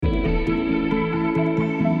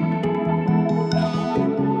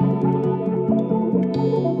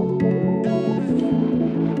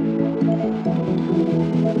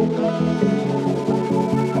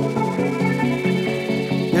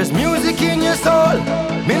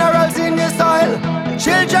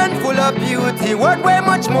Children full of beauty, worth way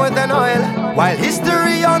much more than oil. While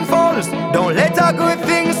history unfolds, don't let a good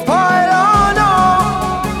thing spoil. Oh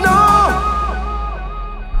no, no.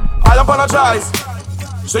 I apologize.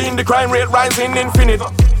 Seeing the crime rate rising infinite.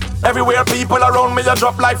 Everywhere people around me a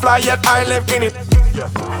drop like fly, yet I live in it.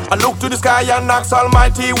 I look to the sky and ask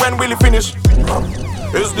Almighty, when will it finish?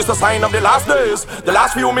 Is this a sign of the last days, the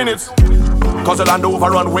last few minutes? Cause the land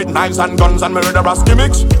overrun with knives and guns and murderous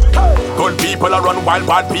gimmicks. Good people are run wild,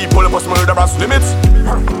 bad people must murderous limits.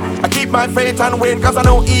 I keep my faith and win cause I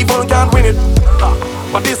know evil can't win it.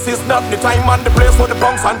 But this is not the time and the place for the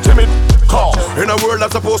punks and timid. Cause in a world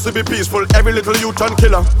that's supposed to be peaceful, every little youth and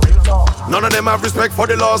killer. None of them have respect for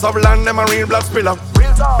the laws of land, them a real blood spiller.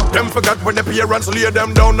 Them forgot when the parents lay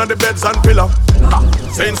them down on the beds and pillar.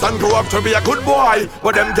 Saints and grow up to be a good boy,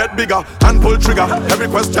 but them get bigger and pull trigger. Every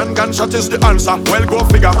question gunshot is the answer, well go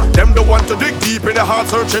figure. Them don't want to dig deep in the heart,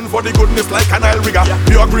 searching for the goodness like an oil rigger.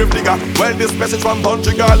 Pure grave digger. Well, this message from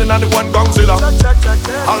Bunji, Garlin and the one Gongzilla.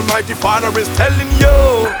 Almighty Father is telling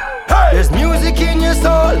you, hey! There's music in your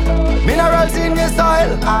soul, minerals in your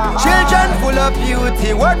soil. Children full of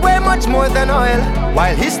beauty, worth way much more than oil.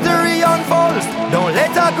 While history unfolds, don't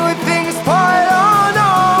let a good thing spoil. Oh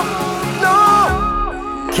no,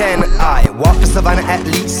 no. Can I walk the savannah at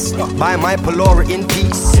least, buy my pullover in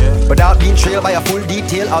peace, without being trailed by a full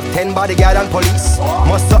detail of 10 bodyguard and police?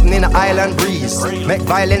 Must something in the island breeze, make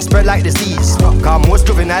violence spread like disease. Cause most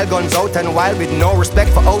juvenile guns out and wild with no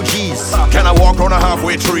respect for OGs. Can I walk on a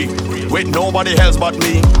halfway tree with nobody else but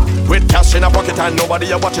me? With cash in a pocket and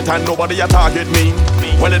nobody a watch it and nobody a target me.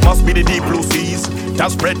 Well, it must be the deep blue seas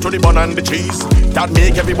that spread to the bun and the cheese, that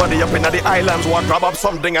make everybody up in the islands want grab up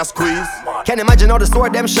something and squeeze. Can imagine how the store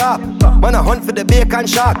them sharp, when I hunt for the bacon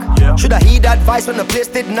shark. Should I heed advice when the place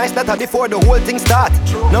did nice, that before the whole thing start.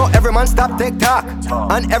 Now every man stop take talk,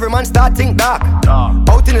 and every man start think dark.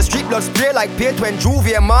 Out in the street blood spray like paint when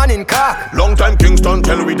juvie a man in cock. Long time Kingston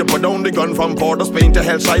tell we to put down the gun from Port of Spain to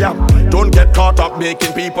Hellshire. Don't get caught up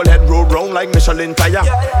making people head roll round like Michelin tire.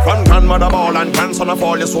 From grandmother ball and grandson of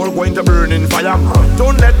all, your soul going to burn in fire.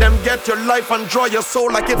 Don't let them get your life and draw your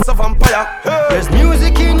soul like it's a vampire. Hey. There's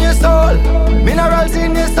music in your soul, minerals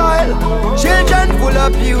in your soil. Children full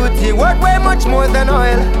of beauty, worth way much more than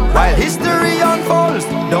oil. While history unfolds,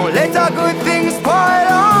 don't let a good thing spoil.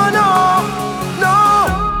 Oh no,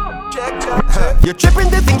 no. Check, check, check. You tripping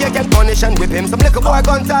the thing you can punish and whip him. Some little boy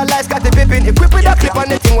gun to lies got the pippin'. Equip with a clip on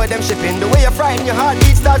the thing where them shipping. The way you frighten your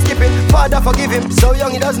heartbeat starts skipping. Father forgive him, so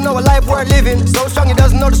young he doesn't know a life worth living. So strong he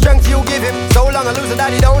doesn't know the strength you give him. So long a loser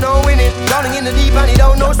that he don't know winning. Drowning in the deep and he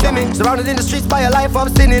don't know swimming. Surrounded in the streets by a life of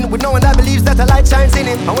sinning, with no one that believes that a light shines in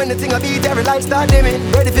him. And when the thing a beat, every light start dimming.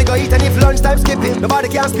 Ready figure eat and if lunchtime skipping. Nobody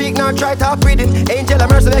can speak nor try talk with him. Angel of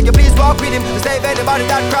mercy beg you please walk with him. To save anybody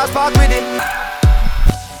that cross path with him.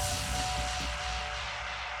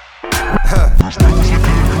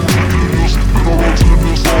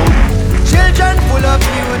 Children full of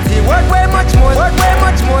beauty, worth way much more than